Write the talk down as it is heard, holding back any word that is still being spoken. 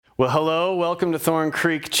Well, hello, welcome to Thorn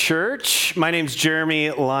Creek Church. My name's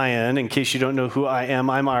Jeremy Lyon. In case you don't know who I am,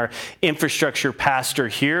 I'm our infrastructure pastor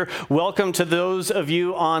here. Welcome to those of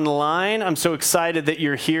you online. I'm so excited that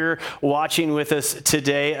you're here watching with us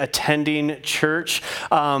today, attending church.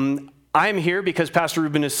 I'm here because Pastor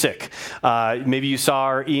Ruben is sick. Maybe you saw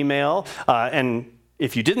our email, and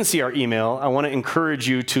if you didn't see our email, I want to encourage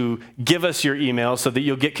you to give us your email so that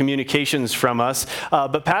you'll get communications from us.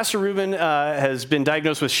 But Pastor Ruben has been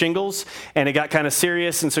diagnosed with shingles, and it got kind of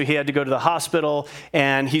serious, and so he had to go to the hospital,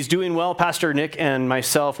 and he's doing well. Pastor Nick and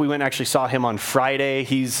myself, we went and actually saw him on Friday.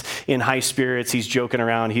 He's in high spirits. He's joking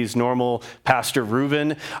around. He's normal Pastor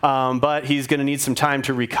Ruben, but he's going to need some time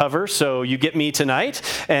to recover, so you get me tonight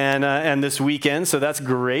and this weekend, so that's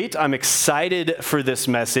great. I'm excited for this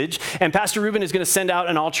message, and Pastor Ruben is going to send out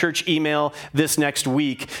an all-church email this next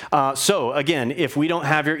week. So again, if we don't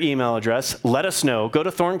have your email address, let us know. Go to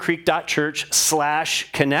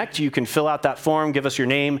thorncreek.church/connect. You can fill out that form, give us your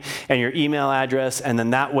name and your email address, and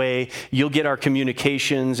then that way you'll get our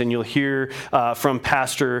communications and you'll hear from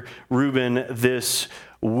Pastor Ruben this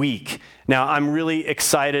week. Now, I'm really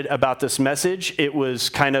excited about this message. It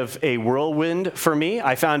was kind of a whirlwind for me.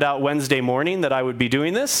 I found out Wednesday morning that I would be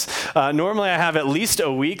doing this. Normally, I have at least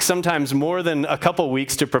a week, sometimes more than a couple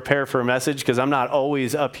weeks to prepare for a message because I'm not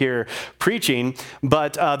always up here preaching.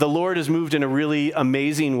 But the Lord has moved in a really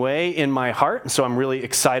amazing way in my heart, and so I'm really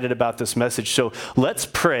excited about this message. So let's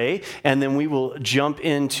pray, and then we will jump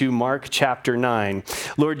into Mark chapter 9.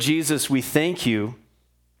 Lord Jesus, we thank you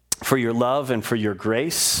for your love and for your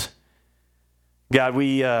grace. God,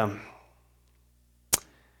 we're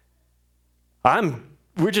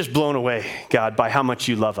just blown away, God, by how much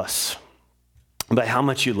you love us. By how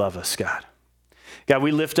much you love us, God. God,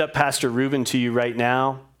 we lift up Pastor Ruben to you right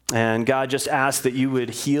now, and God, just ask that you would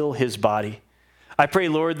heal his body. I pray,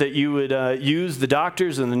 Lord, that you would use the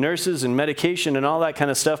doctors and the nurses and medication and all that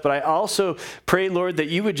kind of stuff, but I also pray, Lord, that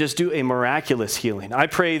you would just do a miraculous healing. I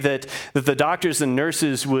pray that the doctors and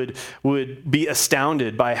nurses would be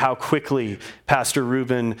astounded by how quickly Pastor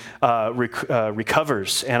Ruben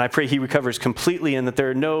recovers, and I pray he recovers completely and that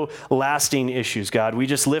there are no lasting issues, God. We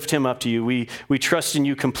just lift him up to you. We trust in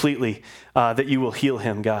you completely that you will heal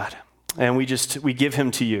him, God, and we give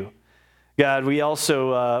him to you. God, we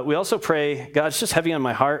also pray, God, it's just heavy on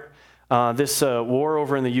my heart, this war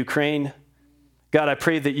over in the Ukraine. God, I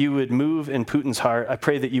pray that you would move in Putin's heart. I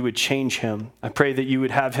pray that you would change him. I pray that you would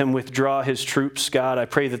have him withdraw his troops, God. I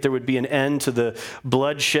pray that there would be an end to the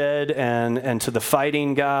bloodshed and to the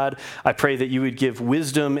fighting, God. I pray that you would give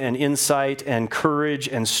wisdom and insight and courage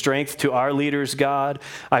and strength to our leaders, God.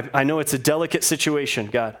 I know it's a delicate situation,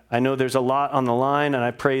 God. I know there's a lot on the line, and I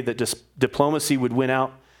pray that diplomacy would win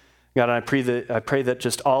out. God, I pray that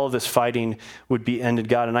just all of this fighting would be ended,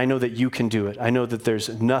 God, and I know that you can do it. I know that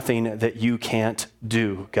there's nothing that you can't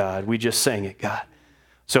do, God. We just sang it, God.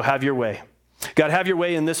 So have your way. God, have your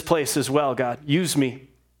way in this place as well, God. Use me.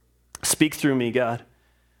 Speak through me, God.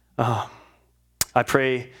 I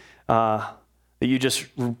pray that you just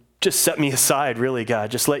set me aside, really,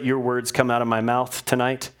 God. Just let your words come out of my mouth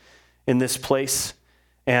tonight in this place.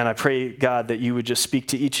 And I pray, God, that you would just speak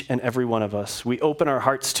to each and every one of us. We open our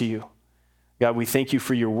hearts to you. God, we thank you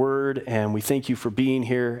for your word, and we thank you for being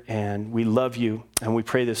here, and we love you, and we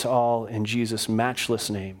pray this all in Jesus'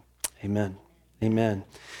 matchless name. Amen. Amen.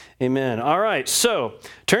 Amen. All right, so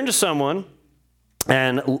turn to someone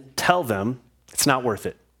and tell them it's not worth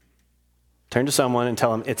it. Turn to someone and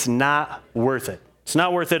tell them it's not worth it. It's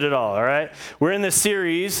not worth it at all right? We're in this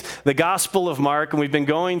series, the Gospel of Mark, and we've been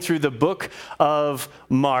going through the book of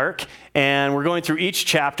Mark, and we're going through each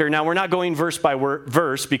chapter. Now, we're not going verse by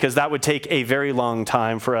verse because that would take a very long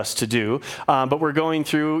time for us to do, but we're going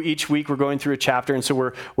through, each week we're going through a chapter, and so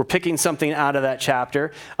we're picking something out of that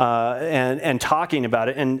chapter and talking about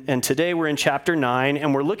it, and today we're in chapter 9,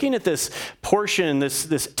 and we're looking at this portion,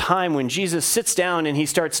 this time when Jesus sits down and he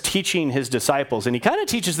starts teaching his disciples, and he kind of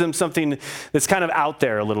teaches them something that's kind of out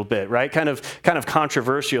there a little bit, right? Kind of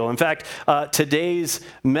controversial. In fact, today's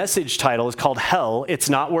message title is called Hell, It's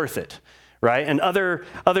Not Worth It, right? And other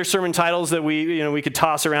sermon titles that we could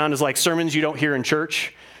toss around is like sermons you don't hear in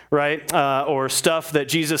church, right? Or stuff that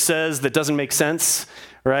Jesus says that doesn't make sense,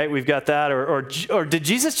 right? We've got that. Or did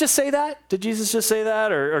Jesus just say that? Did Jesus just say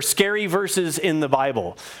that? Or scary verses in the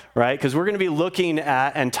Bible, right? Because we're going to be looking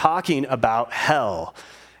at and talking about hell.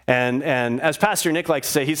 And as Pastor Nick likes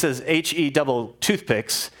to say, he says H-E-double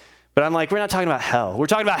toothpicks, but I'm like, we're not talking about hell. We're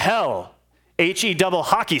talking about hell. H-E double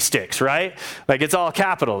hockey sticks, right? Like it's all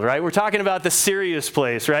capital, right? We're talking about the serious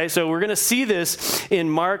place, right? So we're going to see this in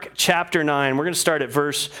Mark chapter 9. We're going to start at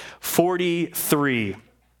verse 43.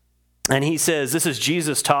 And he says, this is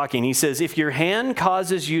Jesus talking. He says, if your hand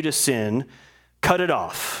causes you to sin, cut it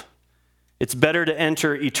off. It's better to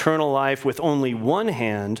enter eternal life with only one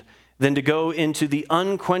hand than to go into the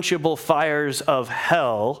unquenchable fires of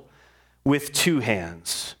hell with two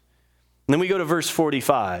hands. And then we go to verse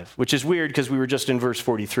 45, which is weird because we were just in verse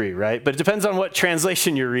 43, right? But it depends on what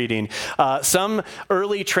translation you're reading. Some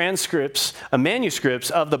early transcripts, manuscripts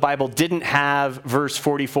of the Bible didn't have verse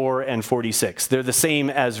 44 and 46. They're the same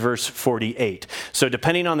as verse 48. So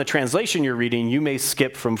depending on the translation you're reading, you may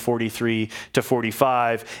skip from 43 to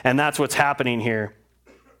 45, and that's what's happening here.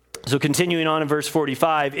 So continuing on in verse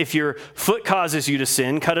 45, if your foot causes you to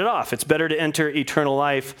sin, cut it off. It's better to enter eternal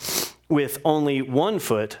life with only one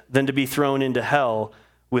foot than to be thrown into hell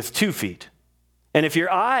with 2 feet. And if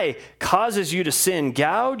your eye causes you to sin,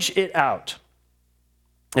 gouge it out.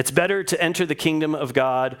 It's better to enter the kingdom of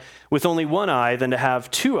God with only one eye than to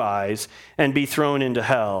have 2 eyes and be thrown into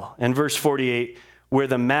hell. And verse 48, where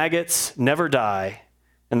the maggots never die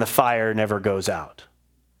and the fire never goes out.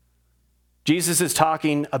 Jesus is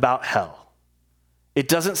talking about hell. It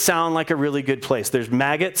doesn't sound like a really good place. There's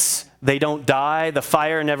maggots, they don't die, the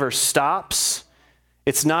fire never stops.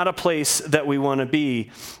 It's not a place that we want to be.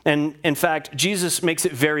 And in fact, Jesus makes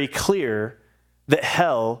it very clear that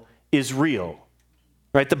hell is real.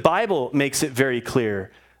 Right? The Bible makes it very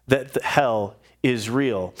clear that hell is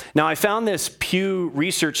real. Now, I found this Pew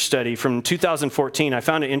Research study from 2014. I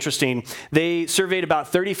found it interesting. They surveyed about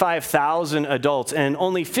 35,000 adults, and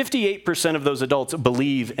only 58% of those adults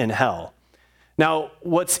believe in hell. Now,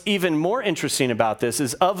 what's even more interesting about this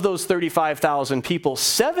is of those 35,000 people,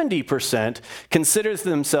 70% consider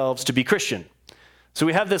themselves to be Christian. So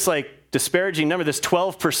we have this disparaging number, this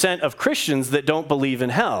 12% of Christians that don't believe in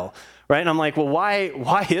hell. Right? And I'm like, well,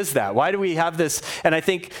 why is that? Why do we have this? And I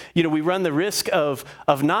think, we run the risk of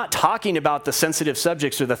not talking about the sensitive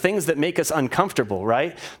subjects or the things that make us uncomfortable,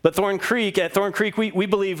 right? But at Thorn Creek, we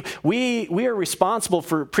believe we are responsible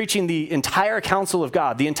for preaching the entire counsel of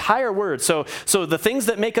God, the entire word. So the things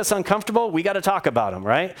that make us uncomfortable, we got to talk about them,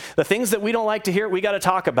 right? The things that we don't like to hear, we got to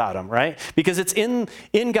talk about them, right? Because it's in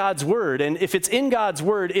God's word. And if it's in God's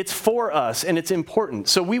word, it's for us and it's important.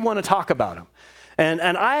 So we want to talk about them.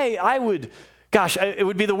 And I would, it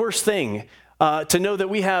would be the worst thing to know that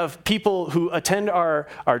we have people who attend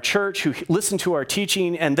our church, who listen to our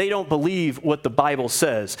teaching, and they don't believe what the Bible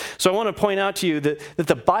says. So I want to point out to you that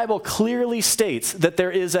the Bible clearly states that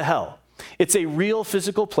there is a hell. It's a real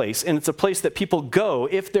physical place, and it's a place that people go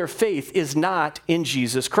if their faith is not in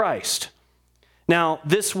Jesus Christ. Now,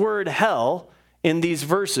 this word hell in these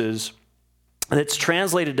verses, that's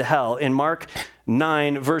translated to hell in Mark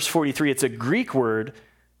 9, verse 43. It's a Greek word,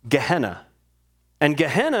 Gehenna. And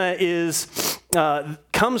Gehenna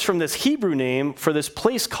comes from this Hebrew name for this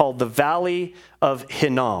place called the Valley of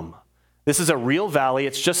Hinnom. This is a real valley.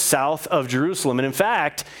 It's just south of Jerusalem. And in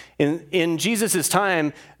fact, in Jesus'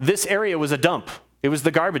 time, this area was a dump. It was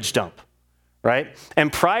the garbage dump. Right?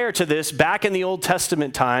 And prior to this, back in the Old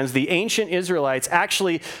Testament times, the ancient Israelites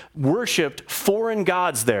actually worshipped foreign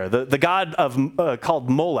gods there, the god called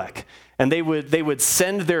Molech. And they would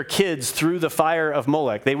send their kids through the fire of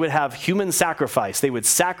Molech. They would have human sacrifice. They would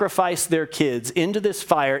sacrifice their kids into this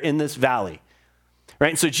fire in this valley. Right?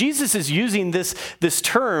 And so Jesus is using this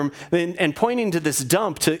term and pointing to this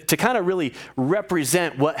dump to kind of really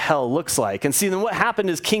represent what hell looks like. And see, then what happened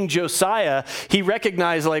is King Josiah, he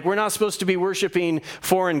recognized we're not supposed to be worshiping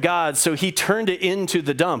foreign gods, so he turned it into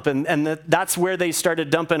the dump. And that's where they started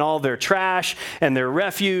dumping all their trash and their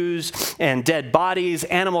refuse and dead bodies,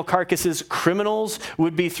 animal carcasses. Criminals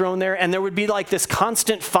would be thrown there, and there would be this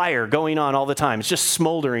constant fire going on all the time. It's just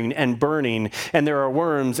smoldering and burning, and there are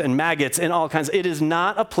worms and maggots and all kinds. It is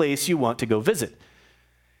not a place you want to go visit.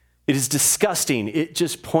 It is disgusting. It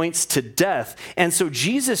just points to death. And so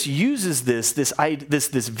Jesus uses this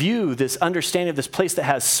view, this understanding of this place that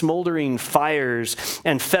has smoldering fires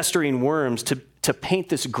and festering worms to paint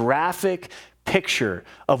this graphic picture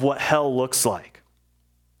of what hell looks like.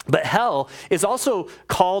 But hell is also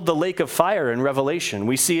called the lake of fire in Revelation.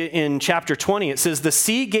 We see it in chapter 20. It says, the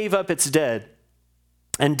sea gave up its dead,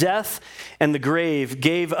 and death and the grave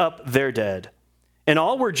gave up their dead. And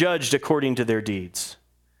all were judged according to their deeds.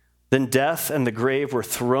 Then death and the grave were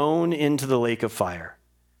thrown into the lake of fire.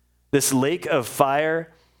 This lake of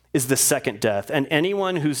fire is the second death, and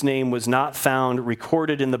anyone whose name was not found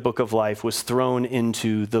recorded in the book of life was thrown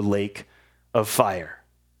into the lake of fire.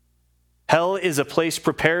 Hell is a place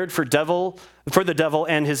prepared for the devil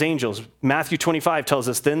and his angels. Matthew 25 tells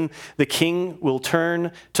us, then the king will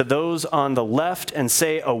turn to those on the left and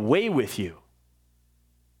say, away with you.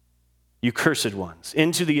 you cursed ones,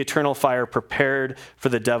 into the eternal fire prepared for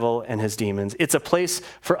the devil and his demons. It's a place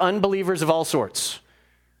for unbelievers of all sorts.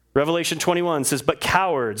 Revelation 21 says, but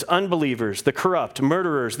cowards, unbelievers, the corrupt,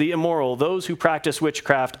 murderers, the immoral, those who practice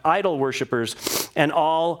witchcraft, idol worshipers, and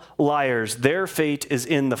all liars, their fate is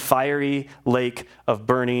in the fiery lake of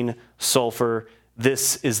burning sulfur.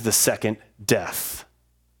 This is the second death.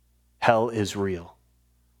 Hell is real.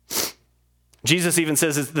 Jesus even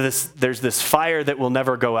says there's this fire that will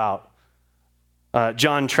never go out.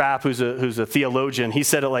 John Trapp, who's a theologian, he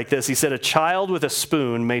said it like this. He said, a child with a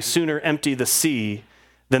spoon may sooner empty the sea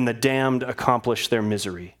than the damned accomplish their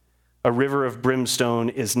misery. A river of brimstone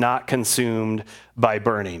is not consumed by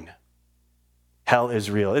burning. Hell is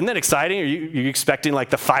real. Isn't that exciting? Are you expecting like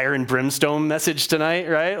the fire and brimstone message tonight,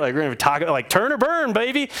 right? Like we're going to talk like turn or burn,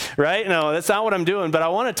 baby, right? No, that's not what I'm doing. But I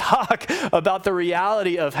want to talk about the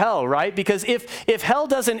reality of hell, right? Because if hell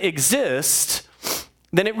doesn't exist,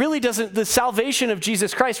 then it really doesn't, the salvation of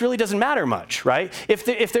Jesus Christ really doesn't matter much, right? If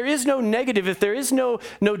there is no negative, if there is no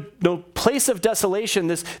place of desolation,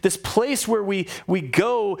 this place where we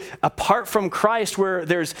go apart from Christ, where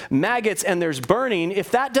there's maggots and there's burning,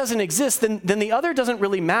 if that doesn't exist, then the other doesn't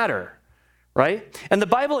really matter, right? And the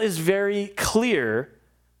Bible is very clear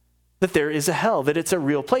that there is a hell, that it's a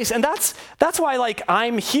real place. And that's why like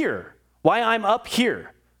I'm here, why I'm up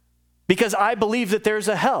here, because I believe that there's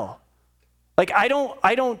a hell. Like I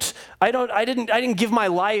didn't give my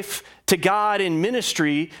life to God in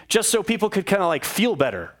ministry just so people could kind of like feel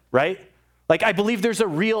better, right? Like I believe there's a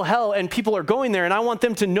real hell and people are going there and I want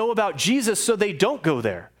them to know about Jesus so they don't go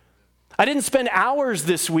there. I didn't spend hours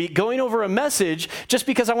this week going over a message just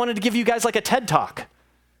because I wanted to give you guys like a TED Talk,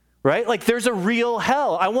 right? Like there's a real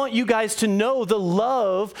hell. I want you guys to know the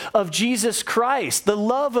love of Jesus Christ, the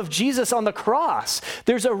love of Jesus on the cross.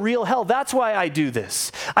 There's a real hell. That's why I do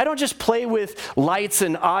this. I don't just play with lights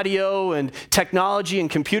and audio and technology and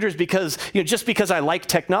computers because, just because I like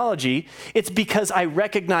technology. It's because I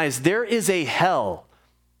recognize there is a hell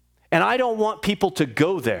and I don't want people to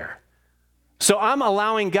go there. So I'm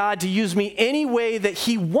allowing God to use me any way that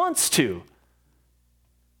he wants to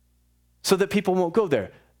so that people won't go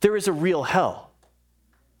there. There is a real hell.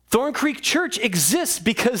 Thorn Creek Church exists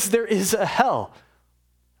because there is a hell.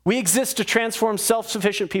 We exist to transform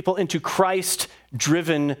self-sufficient people into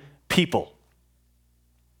Christ-driven people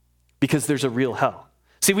because there's a real hell.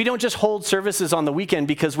 See, we don't just hold services on the weekend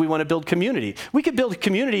because we want to build community. We could build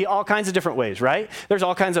community all kinds of different ways, right? There's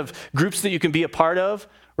all kinds of groups that you can be a part of,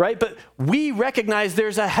 right? But we recognize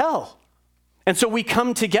there's a hell. And so we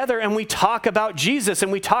come together and we talk about Jesus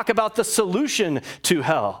and we talk about the solution to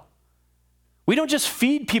hell. We don't just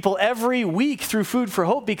feed people every week through Food for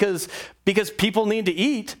Hope because people need to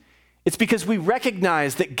eat. It's because we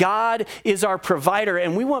recognize that God is our provider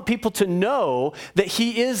and we want people to know that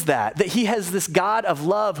he is that he has this God of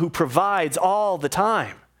love who provides all the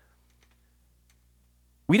time.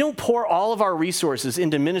 We don't pour all of our resources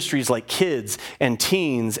into ministries like kids and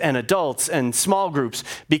teens and adults and small groups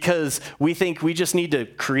because we think we just need to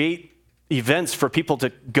create events for people to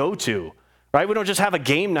go to, right? We don't just have a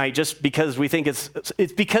game night just because we think it's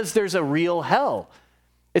because there's a real hell.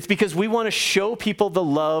 It's because we want to show people the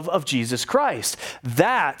love of Jesus Christ.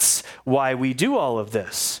 That's why we do all of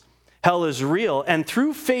this. Hell is real, and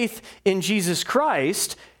through faith in Jesus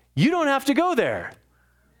Christ, you don't have to go there.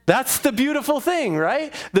 That's the beautiful thing,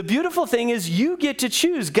 right? The beautiful thing is you get to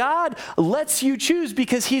choose. God lets you choose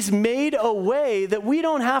because he's made a way that we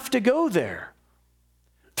don't have to go there.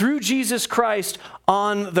 Through Jesus Christ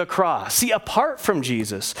on the cross. See, apart from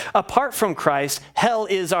Jesus, apart from Christ, hell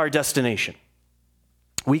is our destination.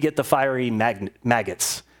 We get the fiery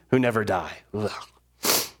maggots who never die,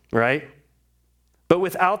 right? But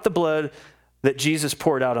without the blood that Jesus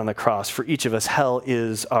poured out on the cross for each of us, hell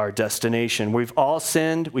is our destination. We've all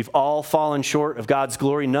sinned. We've all fallen short of God's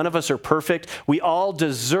glory. None of us are perfect. We all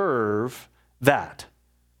deserve that.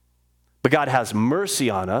 But God has mercy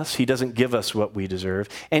on us. He doesn't give us what we deserve.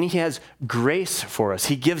 And he has grace for us.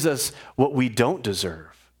 He gives us what we don't deserve.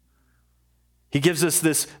 He gives us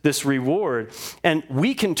this reward. And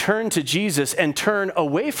we can turn to Jesus and turn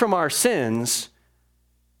away from our sins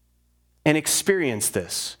and experience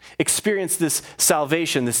this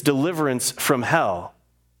salvation, this deliverance from hell.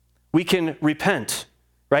 We can repent,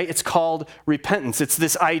 right? It's called repentance. It's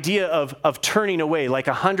this idea of turning away like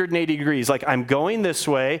 180 degrees, like I'm going this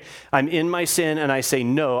way, I'm in my sin, and I say,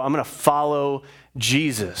 no, I'm going to follow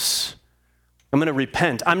Jesus. I'm going to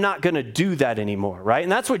repent. I'm not going to do that anymore, right?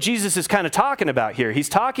 And that's what Jesus is kind of talking about here. He's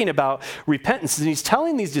talking about repentance, and he's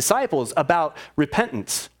telling these disciples about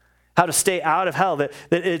repentance. how to stay out of hell, that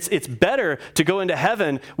it's better to go into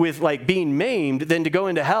heaven with like being maimed than to go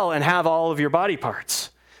into hell and have all of your body parts.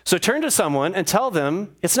 So turn to someone and tell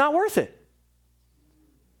them it's not worth it.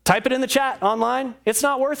 Type it in the chat online. It's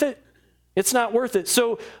not worth it. It's not worth it.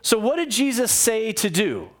 So what did Jesus say to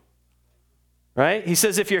do? Right? He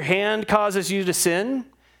says, if your hand causes you to sin,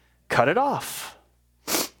 cut it off.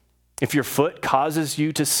 If your foot causes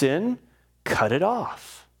you to sin, cut it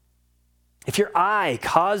off. If your eye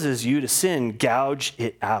causes you to sin, gouge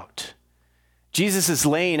it out. Jesus is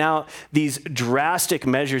laying out these drastic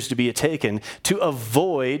measures to be taken to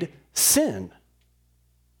avoid sin.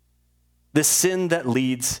 The sin that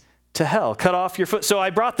leads to hell. Cut off your foot. So I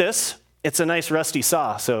brought this. It's a nice rusty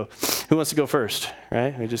saw. So who wants to go first,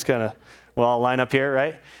 right? We just kind of, we'll all line up here,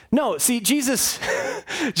 right? No, see, Jesus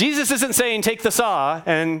isn't saying take the saw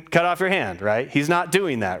and cut off your hand, right? He's not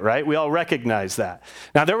doing that, right? We all recognize that.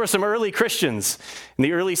 Now, there were some early Christians in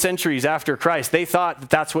the early centuries after Christ. They thought that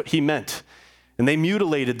that's what he meant. And they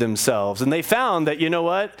mutilated themselves. And they found that, you know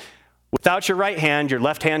what? Without your right hand, your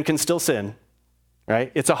left hand can still sin,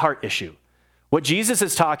 right? It's a heart issue. What Jesus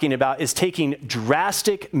is talking about is taking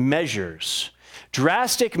drastic measures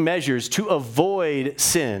to avoid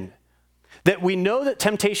sin. That we know that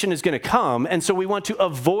temptation is going to come, and so we want to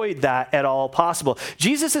avoid that at all possible.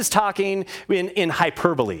 Jesus is talking in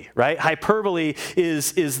hyperbole, right? Hyperbole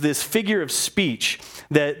is this figure of speech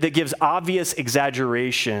that gives obvious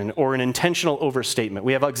exaggeration or an intentional overstatement.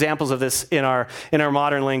 We have examples of this in our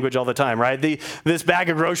modern language all the time, right? This bag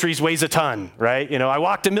of groceries weighs a ton, right? You know, I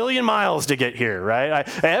walked 1,000,000 miles to get here, right?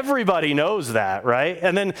 Everybody knows that, right?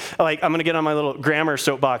 And then, like, I'm going to get on my little grammar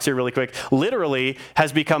soapbox here really quick. Literally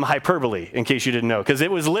has become hyperbole, in case you didn't know, because it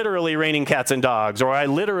was literally raining cats and dogs, or I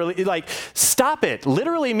literally, like, stop it.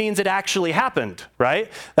 Literally means it actually happened, right?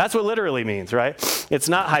 That's what literally means, right? It's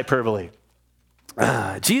not hyperbole.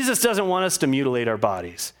 Jesus doesn't want us to mutilate our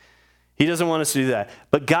bodies. He doesn't want us to do that.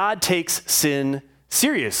 But God takes sin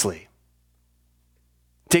seriously.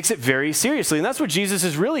 Takes it very seriously. And that's what Jesus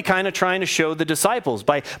is really kind of trying to show the disciples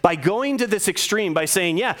by going to this extreme, by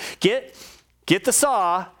saying, yeah, get the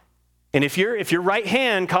saw, and if your right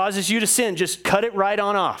hand causes you to sin, just cut it right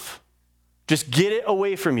on off. Just get it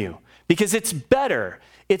away from you. Because it's better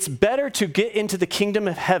to get into the kingdom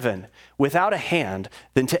of heaven without a hand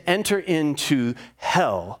than to enter into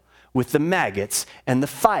hell with the maggots and the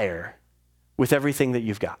fire with everything that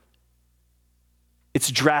you've got.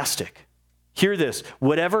 It's drastic. Hear this.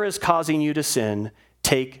 Whatever is causing you to sin,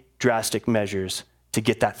 take drastic measures to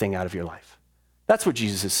get that thing out of your life. That's what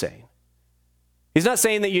Jesus is saying. He's not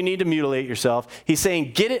saying that you need to mutilate yourself. He's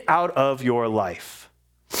saying get it out of your life.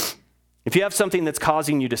 If you have something that's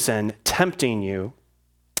causing you to sin, tempting you,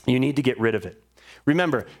 you need to get rid of it.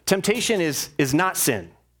 Remember, temptation is not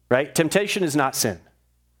sin, right? Temptation is not sin.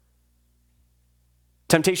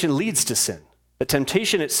 Temptation leads to sin. But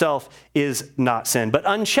temptation itself is not sin. But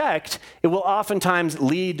unchecked, it will oftentimes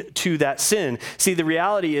lead to that sin. See, the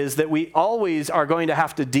reality is that we always are going to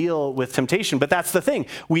have to deal with temptation. But that's the thing.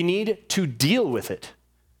 We need to deal with it.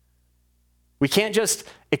 We can't just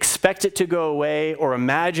expect it to go away or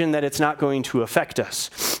imagine that it's not going to affect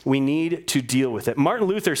us. We need to deal with it. Martin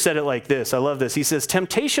Luther said it like this. I love this. He says,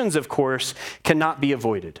 temptations, of course, cannot be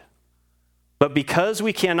avoided. But because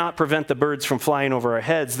we cannot prevent the birds from flying over our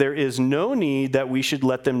heads, there is no need that we should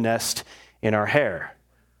let them nest in our hair,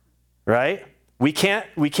 right? We can't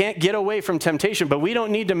get away from temptation, but we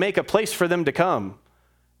don't need to make a place for them to come,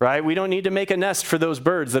 right? We don't need to make a nest for those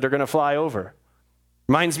birds that are going to fly over.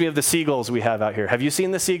 Reminds me of the seagulls we have out here. Have you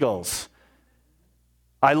seen the seagulls?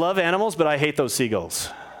 I love animals, but I hate those seagulls.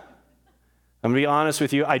 I'm going to be honest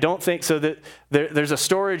with you. I don't think so. That there's a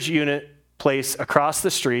storage unit place across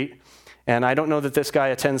the street. And I don't know that this guy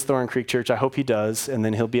attends Thorn Creek Church. I hope he does, and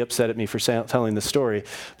then he'll be upset at me for telling the story.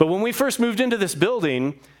 But when we first moved into this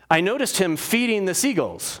building, I noticed him feeding the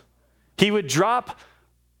seagulls. He would drop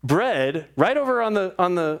bread right over on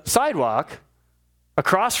the sidewalk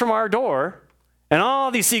across from our door, and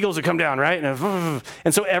all these seagulls would come down, right?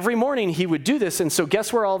 And so every morning he would do this, and so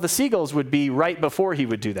guess where all the seagulls would be right before he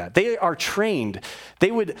would do that? They are trained.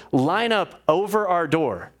 They would line up over our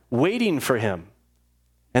door, waiting for him.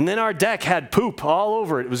 And then our deck had poop all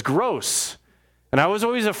over it. It was gross. And I was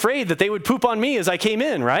always afraid that they would poop on me as I came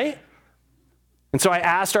in, right? And so I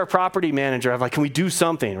asked our property manager, I'm like, can we do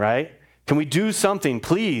something, right? Can we do something,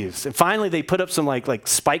 please? And finally they put up some like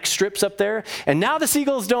spike strips up there. And now the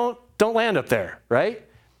seagulls don't land up there, right?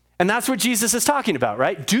 And that's what Jesus is talking about,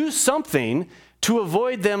 right? Do something to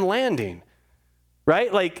avoid them landing,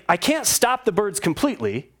 right? Like, I can't stop the birds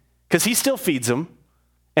completely because he still feeds them.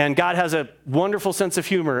 And God has a wonderful sense of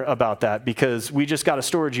humor about that because we just got a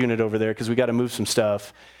storage unit over there because we got to move some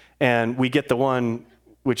stuff. And we get the one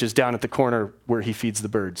which is down at the corner where he feeds the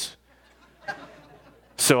birds.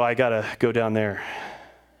 So I got to go down there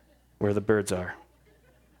where the birds are.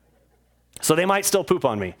 So they might still poop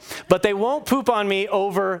on me, but they won't poop on me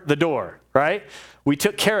over the door, right? We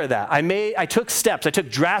took care of that. I took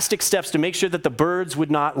drastic steps to make sure that the birds would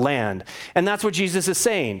not land. And that's what Jesus is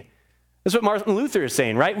saying. That's what Martin Luther is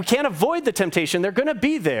saying, right? We can't avoid the temptation. They're going to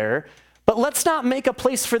be there, but let's not make a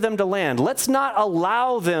place for them to land. Let's not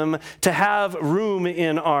allow them to have room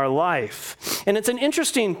in our life. And it's an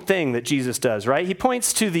interesting thing that Jesus does, right? He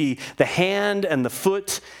points to the hand and the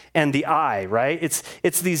foot and the eye, right?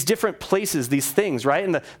 It's these different places, these things, right?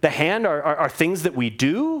 And the hand are things that we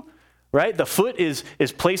do, right? The foot is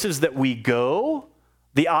places that we go.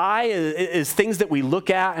 The eye is things that we look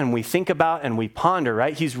at and we think about and we ponder,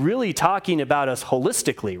 right? He's really talking about us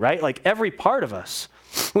holistically, right? Like every part of us.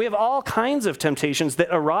 We have all kinds of temptations that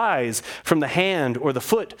arise from the hand or the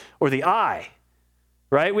foot or the eye,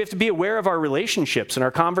 right? We have to be aware of our relationships and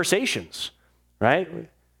our conversations, right?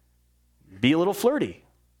 Be a little flirty.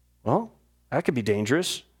 Well, that could be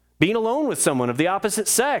dangerous. Being alone with someone of the opposite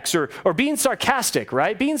sex or being sarcastic,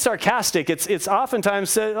 right? Being sarcastic, it's oftentimes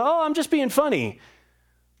said, oh, I'm just being funny.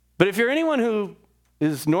 But if you're anyone who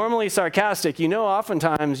is normally sarcastic, you know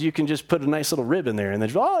oftentimes you can just put a nice little rib in there and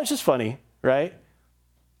then, oh, it's just funny, right?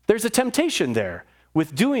 There's a temptation there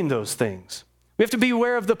with doing those things. We have to be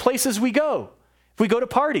aware of the places we go. If we go to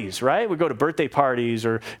parties, right? We go to birthday parties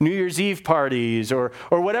or New Year's Eve parties or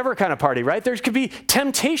whatever kind of party, right? There could be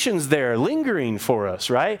temptations there lingering for us,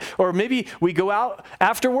 right? Or maybe we go out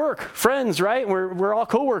after work, friends, right? We're all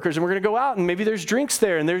coworkers and we're going to go out and maybe there's drinks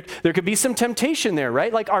there and there could be some temptation there,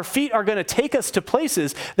 right? Like our feet are going to take us to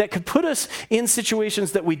places that could put us in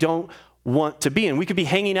situations that we don't want to be in. We could be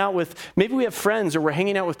hanging out with, maybe we have friends or we're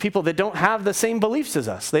hanging out with people that don't have the same beliefs as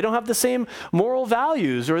us. They don't have the same moral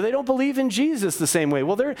values or they don't believe in Jesus the same way.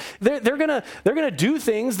 Well, they're gonna do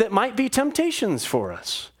things that might be temptations for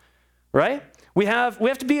us, right? We have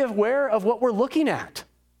to be aware of what we're looking at.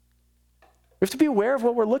 We have to be aware of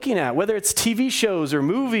what we're looking at, whether it's TV shows or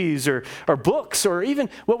movies or books or even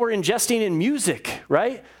what we're ingesting in music,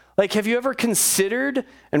 right? Like, have you ever considered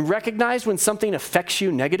and recognized when something affects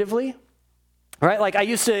you negatively? Right? Like I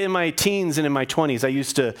used to, in my teens and in my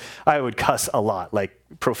 20s, I would cuss a lot. Like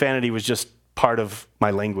profanity was just part of my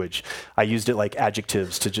language. I used it like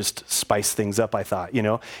adjectives to just spice things up, I thought, you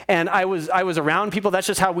know? And I was around people, that's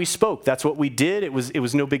just how we spoke. That's what we did. It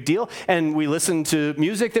was no big deal. And we listened to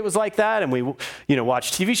music that was like that, and we,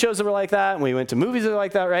 watched TV shows that were like that, and we went to movies that were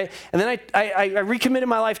like that, right? And then I recommitted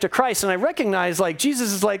my life to Christ, and I recognized, like,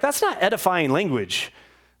 Jesus is like, that's not edifying language.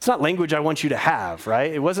 It's not language I want you to have,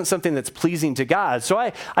 right? It wasn't something that's pleasing to God. So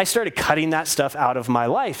I started cutting that stuff out of my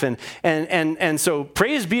life. And so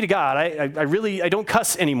praise be to God. I don't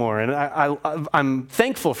cuss anymore, and I'm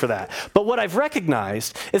thankful for that. But what I've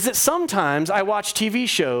recognized is that sometimes I watch TV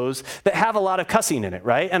shows that have a lot of cussing in it,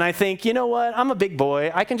 right? And I think, you know what? I'm a big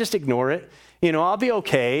boy. I can just ignore it. I'll be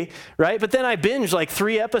okay, right? But then I binge like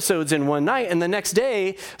 3 episodes in one night, and the next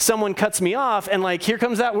day someone cuts me off, and like here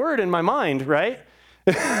comes that word in my mind, right?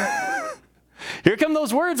 Here come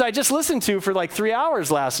those words I just listened to for like 3 hours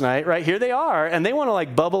last night, right? Here they are, and they want to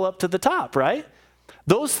like bubble up to the top, right?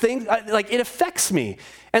 Those things, like it affects me.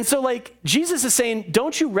 And so like Jesus is saying,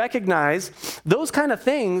 don't you recognize those kind of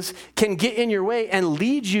things can get in your way and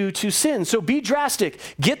lead you to sin? So be drastic.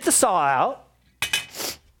 Get the saw out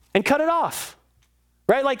and cut it off,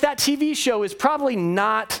 right? Like that TV show is probably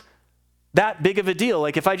not that big of a deal.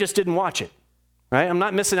 Like if I just didn't watch it, right? I'm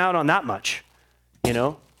not missing out on that much.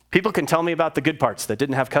 People can tell me about the good parts that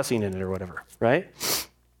didn't have cussing in it or whatever, right?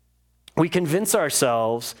 We convince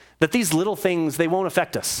ourselves that these little things, they won't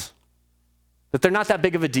affect us, that they're not that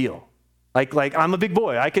big of a deal. Like I'm a big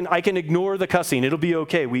boy. I can ignore the cussing. It'll be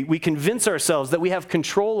okay. We convince ourselves that we have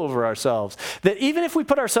control over ourselves, that even if we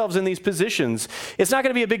put ourselves in these positions, it's not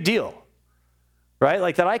going to be a big deal, right?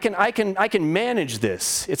 Like that I can manage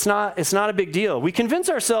this. It's not a big deal. We convince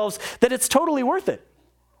ourselves that it's totally worth it,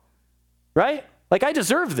 right? Like, I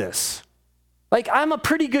deserve this. Like, I'm a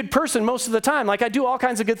pretty good person most of the time. Like, I do all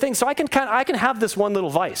kinds of good things. So I can have this one little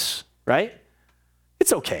vice, right?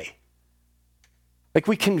 It's okay. Like,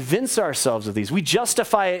 we convince ourselves of these. We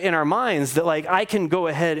justify it in our minds that, like, I can go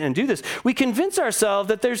ahead and do this. We convince ourselves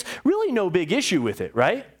that there's really no big issue with it,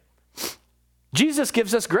 right? Jesus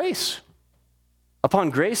gives us grace. Upon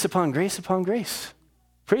grace, upon grace, upon grace.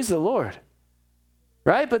 Praise the Lord.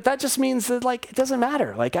 Right? But that just means that, like, it doesn't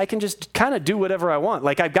matter. Like, I can just kind of do whatever I want.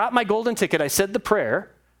 Like, I've got my golden ticket. I said the prayer.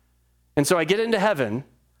 And so I get into heaven.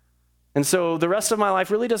 And so the rest of my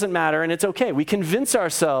life really doesn't matter, and it's okay. We convince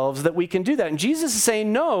ourselves that we can do that. And Jesus is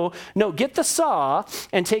saying, no, get the saw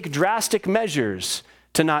and take drastic measures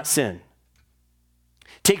to not sin.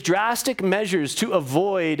 Take drastic measures to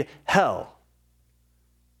avoid hell.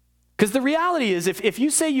 Because the reality is, if you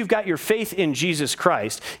say you've got your faith in Jesus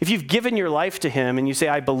Christ, if you've given your life to him and you say,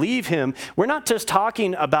 I believe him, we're not just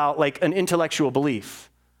talking about like an intellectual belief.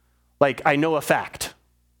 Like, I know a fact,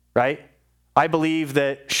 right? I believe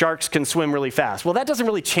that sharks can swim really fast. Well, that doesn't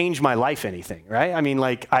really change my life anything, right? I mean,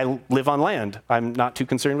 like, I live on land. I'm not too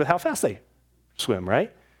concerned with how fast they swim,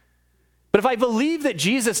 right? But if I believe that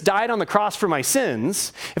Jesus died on the cross for my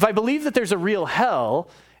sins, if I believe that there's a real hell,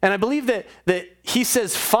 and I believe that he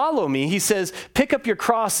says, follow me. He says, pick up your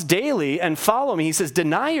cross daily and follow me. He says,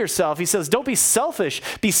 deny yourself. He says, don't be selfish,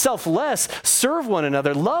 be selfless, serve one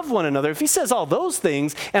another, love one another. If he says all those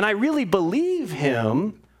things, and I really believe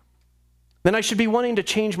him, then I should be wanting to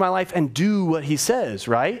change my life and do what he says,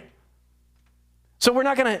 right? So we're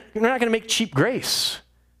not gonna make cheap grace.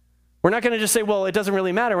 We're not gonna just say, well, it doesn't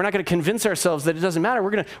really matter. We're not gonna convince ourselves that it doesn't matter.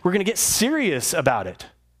 We're gonna get serious about it.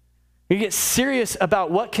 We get serious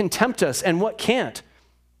about what can tempt us and what can't.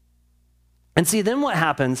 And see, then what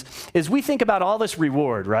happens is we think about all this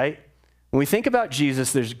reward, right? When we think about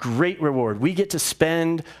Jesus, there's great reward. We get to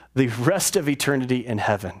spend the rest of eternity in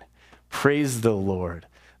heaven. Praise the Lord.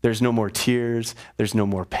 There's no more tears. There's no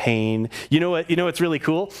more pain. You know what's really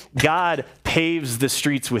cool? God paves the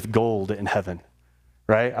streets with gold in heaven,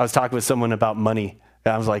 right? I was talking with someone about money.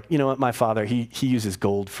 And I was like, you know what, my father, he uses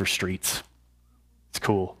gold for streets. It's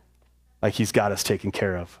cool. Like, he's got us taken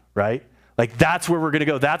care of, right? Like, that's where we're going to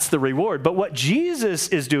go. That's the reward. But what Jesus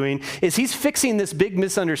is doing is he's fixing this big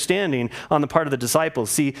misunderstanding on the part of the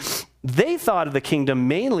disciples. See, they thought of the kingdom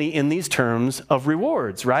mainly in these terms of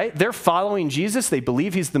rewards, right? They're following Jesus. They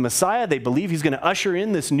believe he's the Messiah. They believe he's going to usher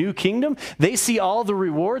in this new kingdom. They see all the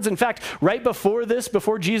rewards. In fact, right before this,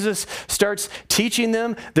 before Jesus starts teaching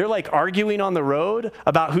them, they're like arguing on the road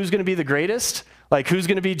about who's going to be the greatest. Like, who's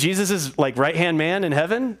going to be Jesus's like right-hand man in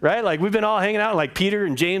heaven, right? Like, we've been all hanging out, like Peter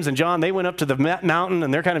and James and John, they went up to the mountain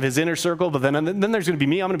and they're kind of his inner circle, but then there's going to be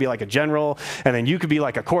me. I'm going to be like a general, and then you could be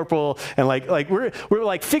like a corporal, and like we're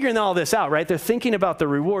like figuring all this out, right? They're thinking about the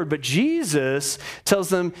reward, but Jesus tells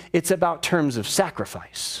them it's about terms of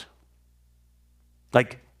sacrifice.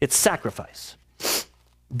 Like, it's sacrifice.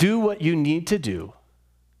 Do what you need to do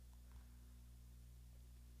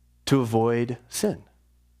to avoid sin.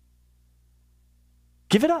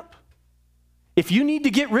 Give it up. If you need to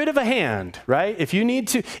get rid of a hand, right? If you need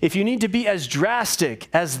to be as drastic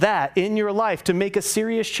as that in your life to make a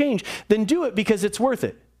serious change, then do it because it's worth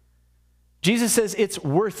it. Jesus says it's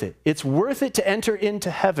worth it. It's worth it to enter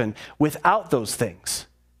into heaven without those things,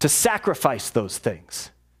 to sacrifice those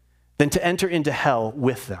things, than to enter into hell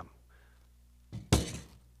with them.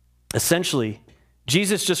 Essentially,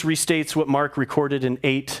 Jesus just restates what Mark recorded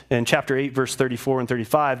in chapter 8, verse 34 and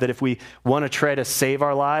 35, that if we want to try to save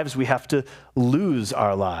our lives, we have to lose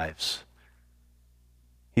our lives.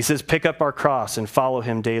 He says, pick up our cross and follow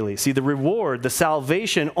him daily. See, the reward, the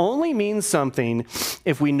salvation only means something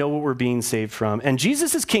if we know what we're being saved from. And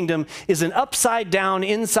Jesus' kingdom is an upside down,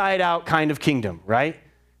 inside out kind of kingdom, right?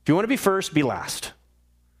 If you want to be first, be last.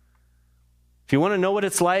 If you want to know what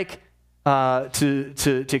it's like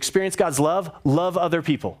to experience God's love other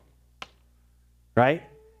people, right?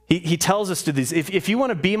 He tells us to these, if you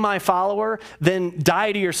want to be my follower, then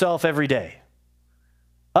die to yourself every day.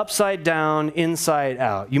 Upside down, inside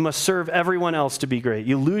out. You must serve everyone else to be great.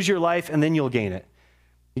 You lose your life and then you'll gain it.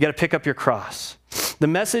 You got to pick up your cross. The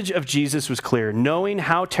message of Jesus was clear. Knowing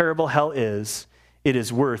how terrible hell is, it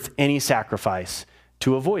is worth any sacrifice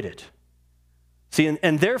to avoid it. See,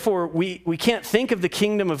 and therefore, we can't think of the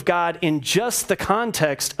kingdom of God in just the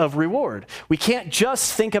context of reward. We can't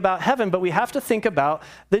just think about heaven, but we have to think about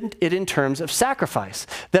it in terms of sacrifice.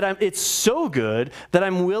 That it's so good that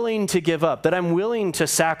I'm willing to give up, that I'm willing to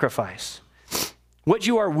sacrifice. What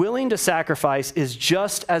you are willing to sacrifice is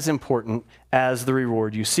just as important as the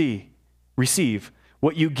reward you receive.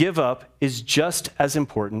 What you give up is just as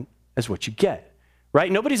important as what you get,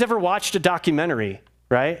 right? Nobody's ever watched a documentary,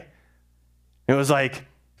 right? It was like,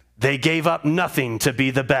 they gave up nothing to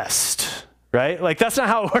be the best, right? Like, that's not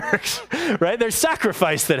how it works, right? There's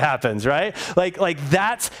sacrifice that happens, right? Like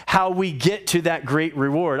that's how we get to that great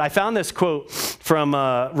reward. I found this quote from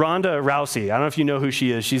Ronda Rousey. I don't know if you know who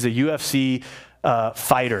she is. She's a UFC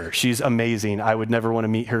fighter. She's amazing. I would never want to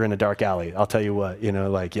meet her in a dark alley. I'll tell you what,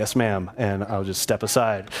 like, yes, ma'am, and I'll just step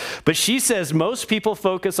aside. But she says most people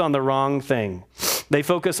focus on the wrong thing. They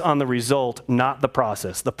focus on the result, not the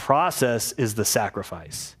process. The process is the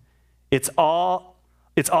sacrifice. It's all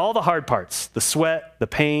It's all the hard parts, the sweat, the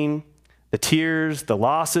pain, the tears, the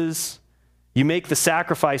losses. You make the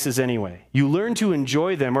sacrifices anyway. You learn to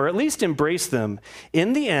enjoy them, or at least embrace them.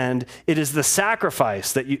 In the end, it is the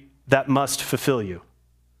sacrifice that must fulfill you,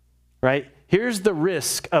 right? Here's the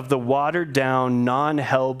risk of the watered-down,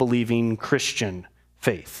 non-hell-believing Christian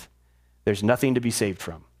faith. There's nothing to be saved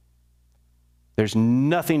from. There's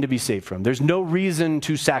nothing to be saved from. There's no reason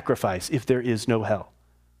to sacrifice if there is no hell.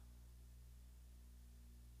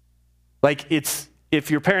 Like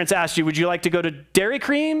if your parents asked you, would you like to go to Dairy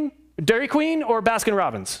Queen or Baskin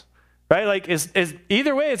Robbins? Right? Like is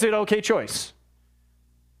either way, it's an okay choice.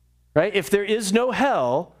 Right? If there is no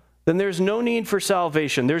hell, then there's no need for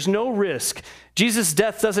salvation. There's no risk. Jesus'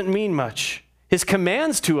 death doesn't mean much. His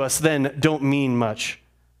commands to us then don't mean much.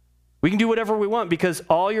 We can do whatever we want because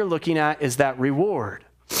all you're looking at is that reward.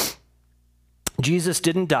 Jesus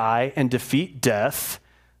didn't die and defeat death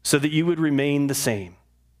so that you would remain the same.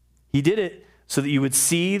 He did it so that you would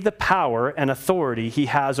see the power and authority he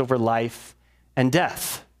has over life and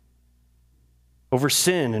death, over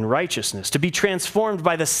sin and righteousness, to be transformed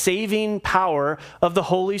by the saving power of the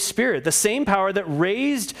Holy Spirit, the same power that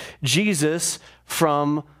raised Jesus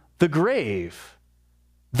from the grave.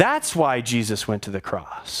 That's why Jesus went to the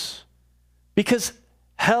cross. Because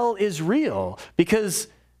hell is real, because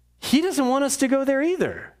he doesn't want us to go there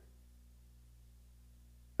either.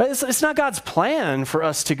 It's not God's plan for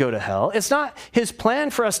us to go to hell. It's not his plan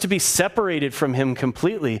for us to be separated from him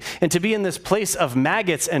completely and to be in this place of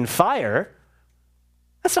maggots and fire.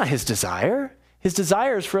 That's not his desire. His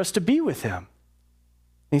desire is for us to be with him.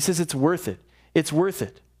 And he says it's worth it. It's worth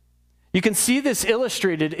it. You can see this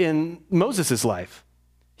illustrated in Moses' life.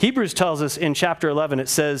 Hebrews tells us in chapter 11, it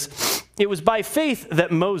says, it was by faith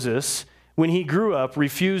that Moses, when he grew up,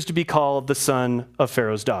 refused to be called the son of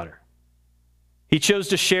Pharaoh's daughter. He chose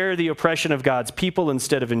to share the oppression of God's people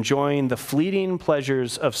instead of enjoying the fleeting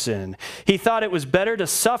pleasures of sin. He thought it was better to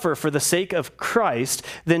suffer for the sake of Christ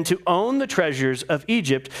than to own the treasures of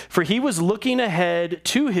Egypt, for he was looking ahead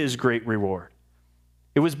to his great reward.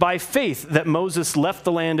 It was by faith that Moses left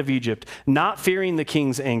the land of Egypt, not fearing the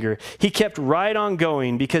king's anger. He kept right on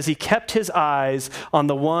going because he kept his eyes on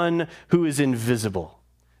the one who is invisible.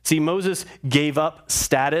 See, Moses gave up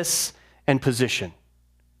status and position,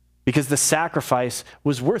 because the sacrifice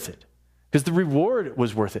was worth it, because the reward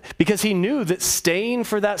was worth it, because he knew that staying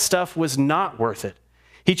for that stuff was not worth it.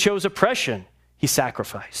 He chose oppression, he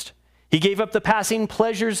sacrificed. He gave up the passing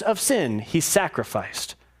pleasures of sin, he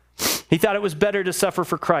sacrificed. He thought it was better to suffer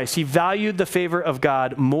for Christ. He valued the favor of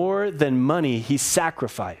God more than money, he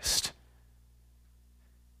sacrificed.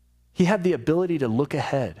 He had the ability to look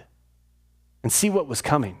ahead and see what was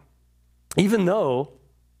coming, even though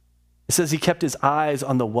it says he kept his eyes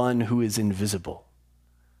on the one who is invisible.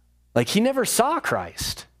 Like he never saw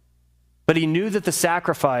Christ, but he knew that the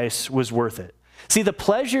sacrifice was worth it. See, the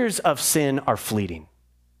pleasures of sin are fleeting.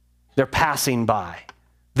 They're passing by.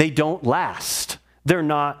 They don't last. They're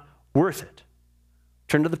not worth it.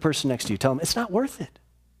 Turn to the person next to you. Tell them, it's not worth it.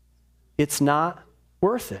 It's not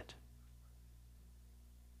worth it.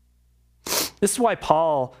 This is why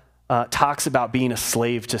Paul talks about being a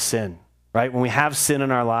slave to sin. Right? When we have sin in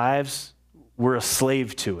our lives, we're a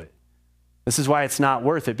slave to it. This is why it's not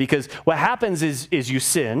worth it, because what happens is you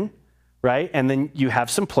sin, right? And then you have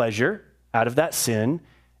some pleasure out of that sin,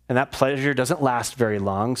 and that pleasure doesn't last very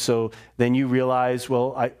long. So then you realize,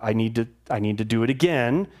 well, I need to do it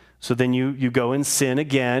again. So then you go and sin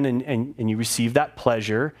again, and you receive that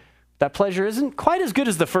pleasure. That pleasure isn't quite as good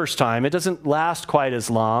as the first time. It doesn't last quite as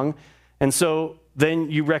long. And so then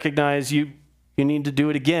you recognize you need to do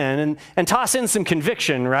it again and toss in some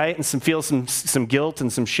conviction, right? And feel some guilt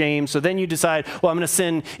and some shame. So then you decide, well, I'm going to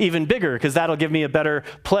sin even bigger because that'll give me a better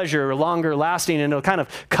pleasure, longer lasting, and it'll kind of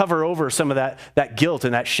cover over some of that guilt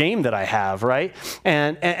and that shame that I have, right?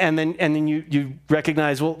 And then you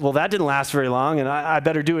recognize, well, that didn't last very long and I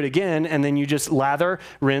better do it again. And then you just lather,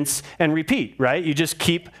 rinse, and repeat, right? You just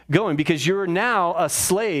keep going because you're now a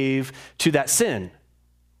slave to that sin.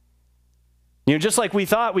 You know, just like we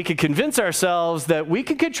thought we could convince ourselves that we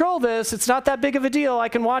could control this, it's not that big of a deal. I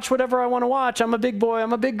can watch whatever I want to watch. I'm a big boy.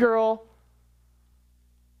 I'm a big girl.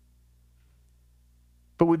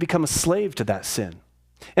 But we become a slave to that sin.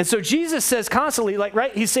 And so Jesus says constantly, like,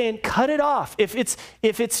 right, he's saying, cut it off. If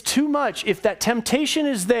it's too much, if that temptation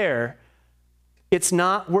is there, it's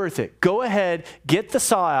not worth it. Go ahead, get the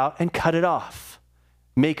saw out and cut it off.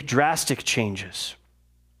 Make drastic changes.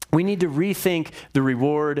 We need to rethink the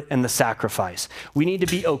reward and the sacrifice. We need to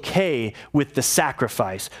be okay with the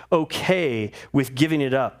sacrifice, okay with giving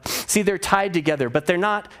it up. See, they're tied together, but they're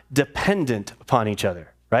not dependent upon each other.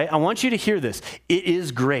 right? I want you to hear this. It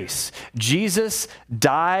is grace. Jesus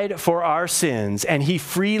died for our sins, and he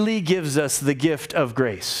freely gives us the gift of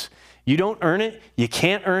grace. You don't earn it. You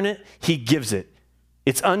can't earn it. He gives it.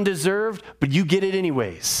 It's undeserved, but you get it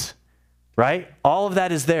anyways, right? All of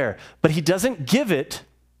that is there. But he doesn't give it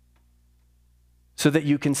so that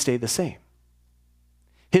you can stay the same.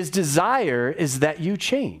 His desire is that you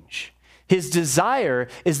change. His desire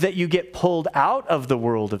is that you get pulled out of the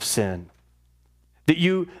world of sin, that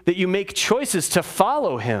you make choices to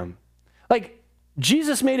follow him. Like,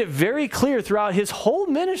 Jesus made it very clear throughout his whole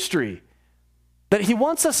ministry that he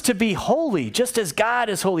wants us to be holy, just as God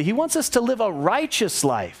is holy. He wants us to live a righteous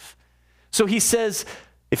life. So he says,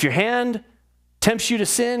 if your hand tempts you to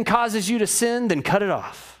sin, causes you to sin, then cut it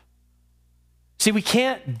off. See, we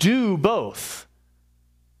can't do both.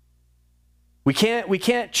 We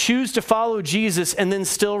can't choose to follow Jesus and then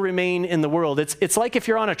still remain in the world. It's like if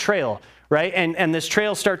you're on a trail, right? And this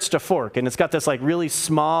trail starts to fork, and it's got this like really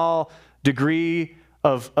small degree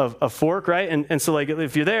of fork, right? And so like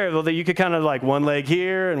if you're there, well, you could kind of like one leg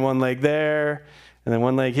here and one leg there and then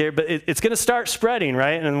one leg here, but it's going to start spreading,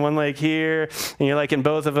 right? And one leg here, and you're like in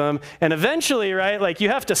both of them. And eventually, right, like you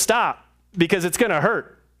have to stop because it's going to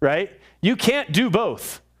hurt, right? You can't do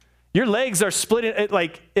both. Your legs are split.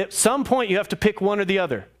 Like at some point you have to pick one or the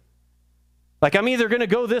other. Like I'm either going to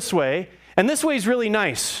go this way, and this way is really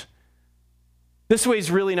nice. This way is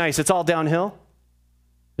really nice. It's all downhill.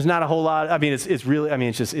 There's not a whole lot. I mean,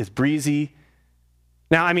 it's breezy.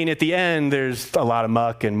 Now, I mean, at the end, there's a lot of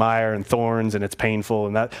muck and mire and thorns, and it's painful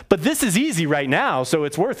and that. But this is easy right now, so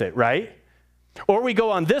it's worth it, right? Or we go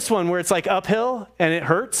on this one where it's like uphill and it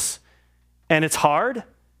hurts and it's hard.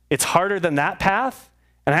 It's harder than that path.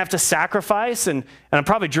 And I have to sacrifice, and I'll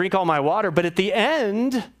probably drink all my water. But at the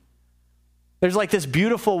end, there's like this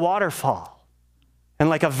beautiful waterfall and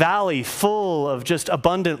like a valley full of just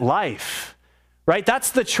abundant life, right?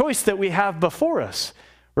 That's the choice that we have before us,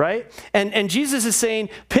 right? And Jesus is saying,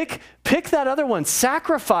 pick that other one.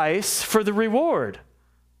 Sacrifice for the reward.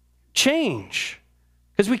 Change.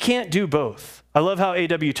 Because we can't do both. I love how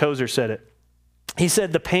A.W. Tozer said it. He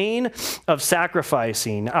said, the pain of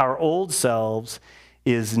sacrificing our old selves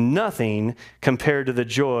is nothing compared to the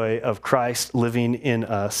joy of Christ living in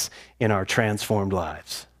us in our transformed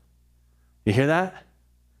lives. You hear that?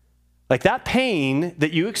 Like that pain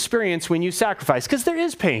that you experience when you sacrifice, because there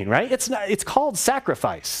is pain, right? It's called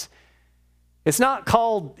sacrifice. It's not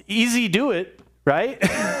called easy do it, right?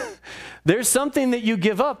 There's something that you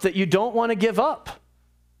give up that you don't want to give up.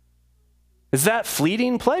 Is that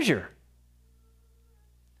fleeting pleasure?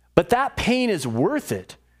 But that pain is worth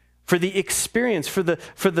it for the experience, for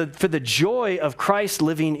the joy of Christ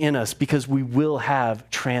living in us, because we will have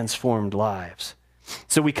transformed lives.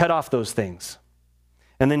 So we cut off those things.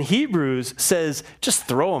 And then Hebrews says, just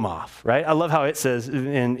throw them off, right? I love how it says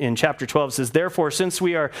in chapter 12, it says, therefore, since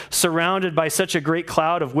we are surrounded by such a great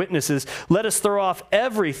cloud of witnesses, let us throw off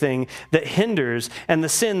everything that hinders and the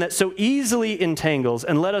sin that so easily entangles,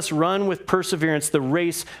 and let us run with perseverance the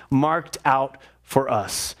race marked out for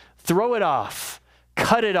us. Throw it off.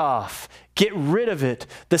 Cut it off. Get rid of it.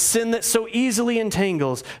 The sin that so easily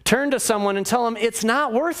entangles. Turn to someone and tell them it's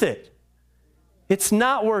not worth it. It's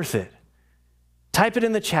not worth it. Type it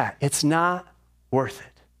in the chat. It's not worth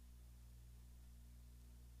it.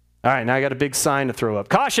 All right, now I got a big sign to throw up.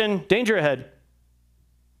 Caution, danger ahead.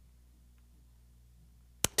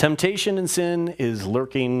 Temptation and sin is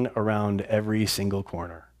lurking around every single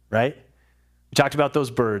corner, right? We talked about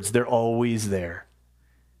those birds. They're always there.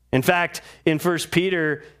 In fact, in 1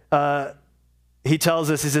 Peter, he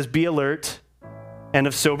tells us, he says, be alert and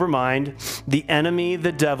of sober mind. The enemy,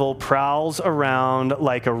 the devil, prowls around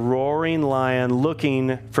like a roaring lion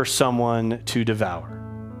looking for someone to devour.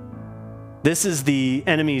 This is the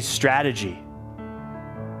enemy's strategy,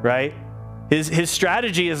 right? His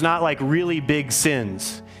strategy is not like really big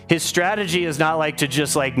sins. His strategy is not like to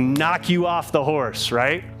just like knock you off the horse,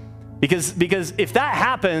 right? Because if that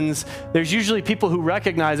happens, there's usually people who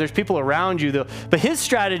recognize there's people around you. But his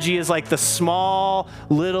strategy is like the small,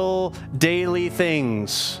 little, daily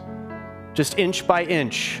things, just inch by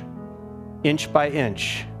inch, inch by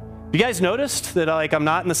inch. You guys noticed that like I'm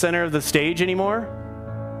not in the center of the stage anymore,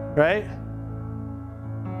 right?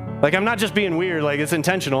 Like I'm not just being weird, like it's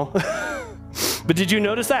intentional. But did you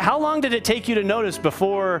notice that? How long did it take you to notice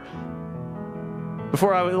before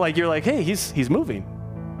I was like, you're like, hey, he's moving?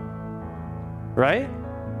 Right?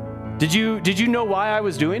 Did you know why I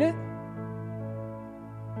was doing it?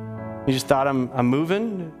 You just thought I'm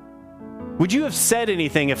moving? Would you have said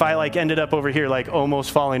anything if I like ended up over here like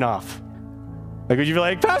almost falling off? Like, would you be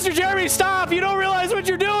like, Pastor Jeremy, stop! You don't realize what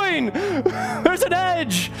you're doing! There's an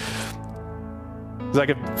edge! Because I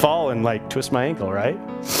could fall and like twist my ankle, right?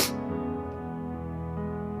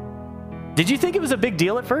 Did you think it was a big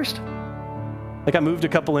deal at first? Like I moved a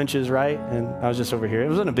couple inches, right? And I was just over here. It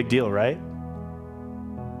wasn't a big deal, right?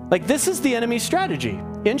 Like this is the enemy's strategy.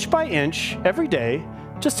 Inch by inch, every day,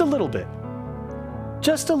 just a little bit.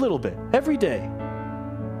 Just a little bit, every day.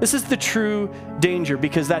 This is the true danger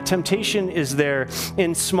because that temptation is there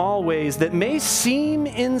in small ways that may seem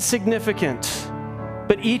insignificant,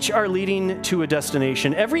 but each are leading to a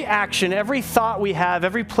destination. Every action, every thought we have,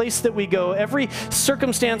 every place that we go, every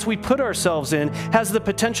circumstance we put ourselves in has the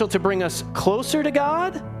potential to bring us closer to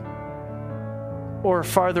God or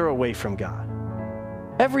farther away from God.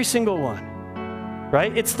 Every single one,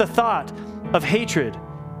 right? It's the thought of hatred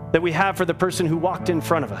that we have for the person who walked in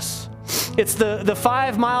front of us. It's the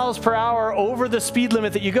 5 miles per hour over the speed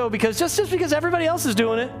limit that you go because just because everybody else is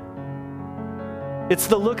doing it. It's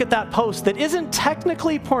the look at that post that isn't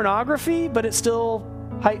technically pornography, but it still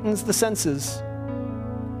heightens the senses,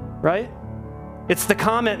 right? It's the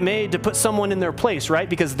comment made to put someone in their place, right?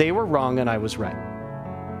 Because they were wrong and I was right.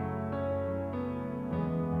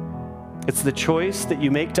 It's the choice that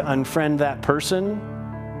you make to unfriend that person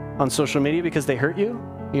on social media because they hurt you.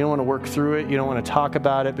 You don't want to work through it. You don't want to talk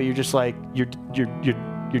about it, but you're just like, you're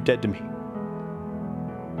dead to me.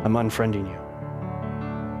 I'm unfriending you.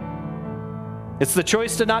 It's the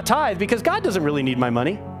choice to not tithe because God doesn't really need my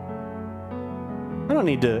money. I don't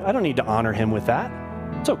need to honor him with that.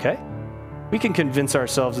 It's okay. We can convince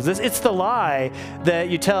ourselves of this. It's the lie that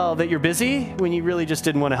you tell that you're busy when you really just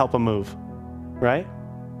didn't want to help him move, right?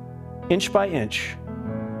 Inch by inch,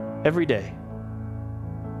 every day.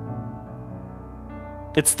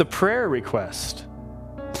 It's the prayer request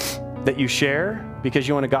that you share because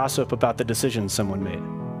you want to gossip about the decisions someone made.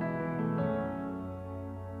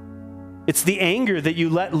 It's the anger that you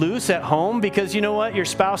let loose at home because you know what? Your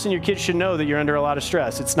spouse and your kids should know that you're under a lot of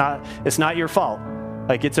stress. It's not your fault.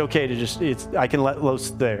 Like it's okay to I can let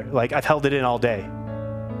loose there. Like I've held it in all day.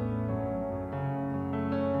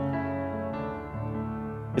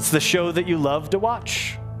 It's the show that you love to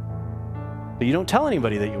watch, but you don't tell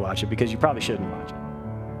anybody that you watch it because you probably shouldn't watch it.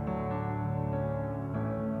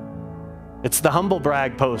 It's the humble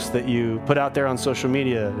brag post that you put out there on social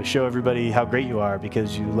media to show everybody how great you are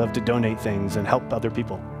because you love to donate things and help other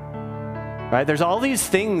people. Right? There's all these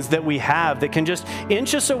things that we have that can just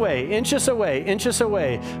inch us away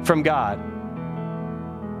from God.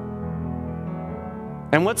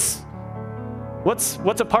 And what's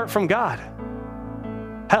apart from God?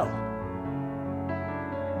 Hell.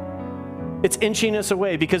 It's inching us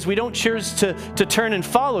away because we don't choose to turn and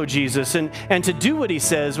follow Jesus and to do what he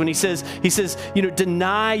says when he says,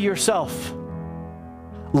 deny yourself.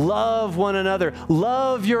 Love one another.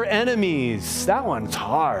 Love your enemies. That one's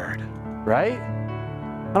hard, right?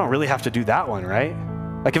 I don't really have to do that one, right?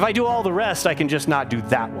 Like if I do all the rest, I can just not do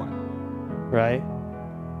that one, right?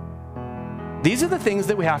 These are the things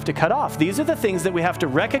that we have to cut off. These are the things that we have to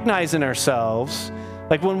recognize in ourselves.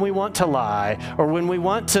 Like when we want to lie, or when we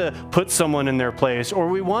want to put someone in their place, or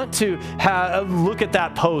we want to look at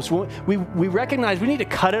that post, we recognize we need to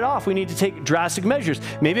cut it off. We need to take drastic measures.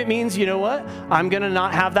 Maybe it means, you know what? I'm going to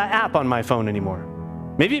not have that app on my phone anymore.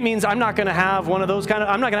 Maybe it means I'm not going to have one of those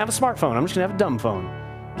I'm not going to have a smartphone. I'm just going to have a dumb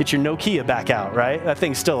phone. Get your Nokia back out, right? That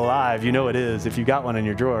thing's still alive. You know it is. If you got one in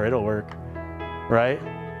your drawer, it'll work, right?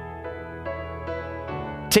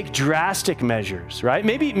 Take drastic measures, right?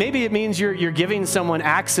 Maybe it means you're giving someone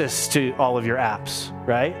access to all of your apps,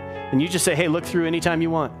 right? And you just say, hey, look through anytime you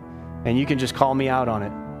want, and you can just call me out on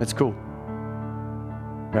it. That's cool,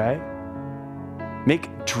 right?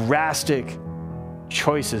 Make drastic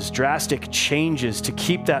choices, drastic changes to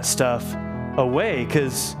keep that stuff away,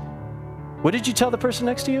 because what did you tell the person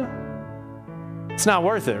next to you? It's not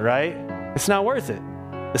worth it, right? It's not worth it.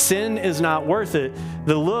 The sin is not worth it.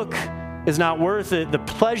 The look is not worth it. The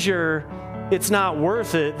pleasure, it's not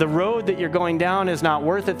worth it. The road that you're going down is not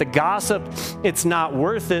worth it. The gossip, it's not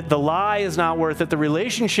worth it. The lie is not worth it. The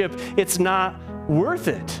relationship, it's not worth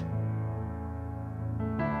it.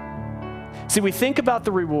 See, we think about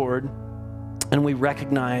the reward and we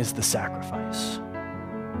recognize the sacrifice.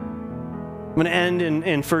 I'm going to end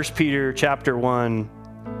in 1 Peter chapter 1.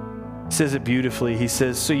 He says it beautifully. He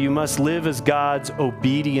says, so you must live as God's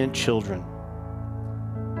obedient children.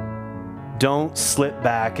 Don't slip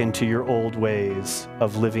back into your old ways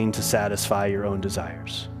of living to satisfy your own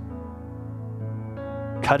desires.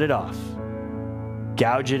 Cut it off.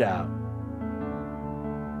 Gouge it out.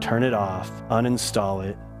 Turn it off. Uninstall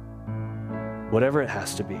it. Whatever it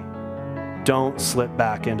has to be. Don't slip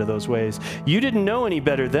back into those ways. You didn't know any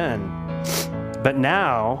better then, but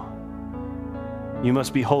now you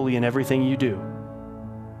must be holy in everything you do,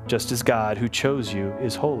 just as God who chose you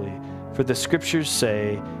is holy. For the scriptures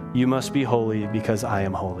say, you must be holy because I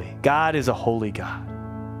am holy. God is a holy God.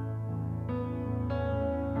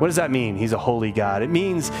 What does that mean? He's a holy God. It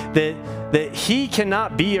means that he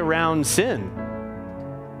cannot be around sin.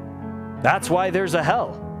 That's why there's a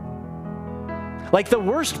hell. Like the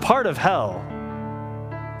worst part of hell,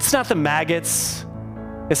 it's not the maggots,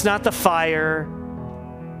 it's not the fire,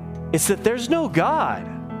 it's that there's no God.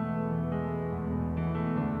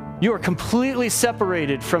 You are completely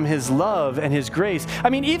separated from his love and his grace.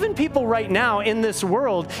 I mean, even people right now in this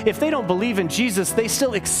world, if they don't believe in Jesus, they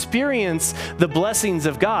still experience the blessings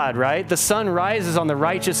of God, right? The sun rises on the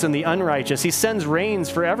righteous and the unrighteous. He sends rains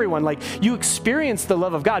for everyone. Like, you experience the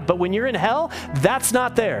love of God. But when you're in hell, that's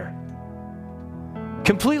not there.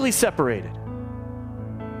 Completely separated.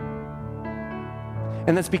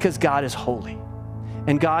 And that's because God is holy.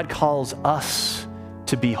 And God calls us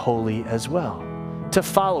to be holy as well, to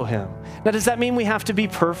follow him. Now, does that mean we have to be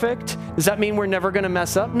perfect? Does that mean we're never going to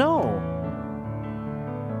mess up? No.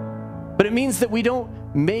 But it means that we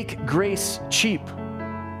don't make grace cheap.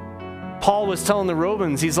 Paul was telling the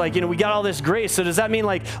Romans, he's like, we got all this grace, so does that mean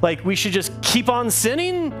like we should just keep on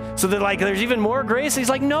sinning so that like there's even more grace? He's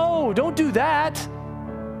like, no, don't do that.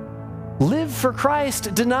 Live for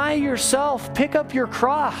Christ, deny yourself, pick up your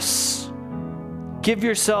cross. Give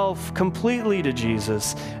yourself completely to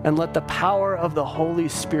Jesus and let the power of the Holy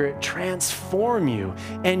Spirit transform you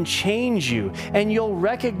and change you. And you'll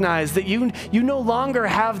recognize that you no longer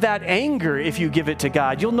have that anger if you give it to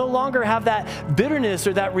God. You'll no longer have that bitterness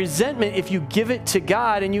or that resentment if you give it to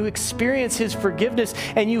God and you experience his forgiveness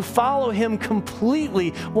and you follow him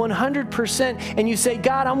completely, 100%. And you say,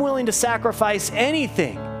 God, I'm willing to sacrifice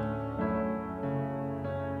anything.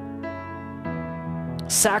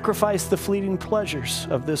 Sacrifice the fleeting pleasures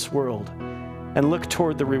of this world and look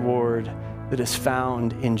toward the reward that is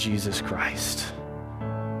found in Jesus Christ.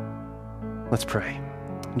 Let's pray.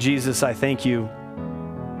 Jesus, I thank you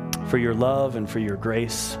for your love and for your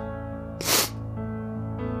grace.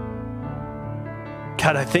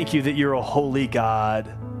 God, I thank you that you're a holy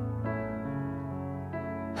God.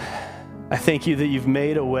 I thank you that you've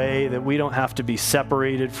made a way that we don't have to be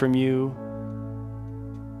separated from you.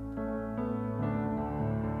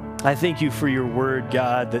 I thank you for your word,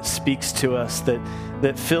 God, that speaks to us,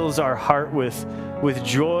 that fills our heart with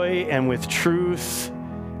joy and with truth,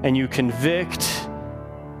 and you convict,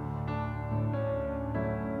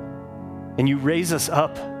 and you raise us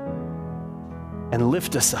up and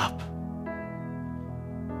lift us up.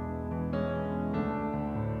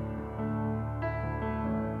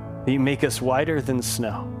 You make us whiter than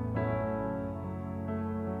snow.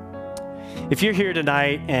 If you're here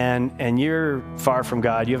tonight and you're far from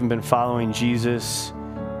God, you haven't been following Jesus,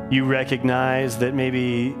 you recognize that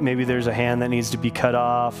maybe there's a hand that needs to be cut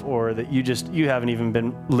off, or that you haven't even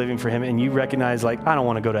been living for him, and you recognize, like, I don't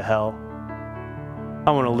want to go to hell.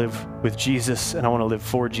 I want to live with Jesus and I want to live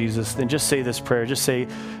for Jesus. Then just say this prayer. Just say,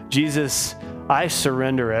 Jesus, I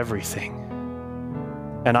surrender everything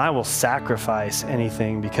and I will sacrifice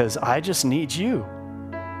anything because I just need you.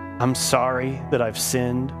 I'm sorry that I've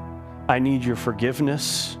sinned. I need your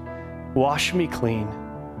forgiveness. Wash me clean.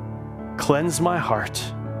 Cleanse my heart.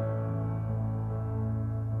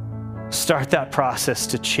 Start that process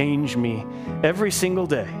to change me every single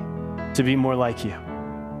day to be more like you.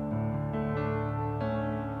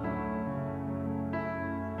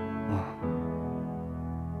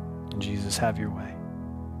 Jesus, have your way.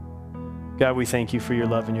 God, we thank you for your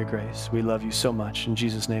love and your grace. We love you so much. In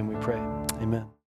Jesus' name we pray. Amen.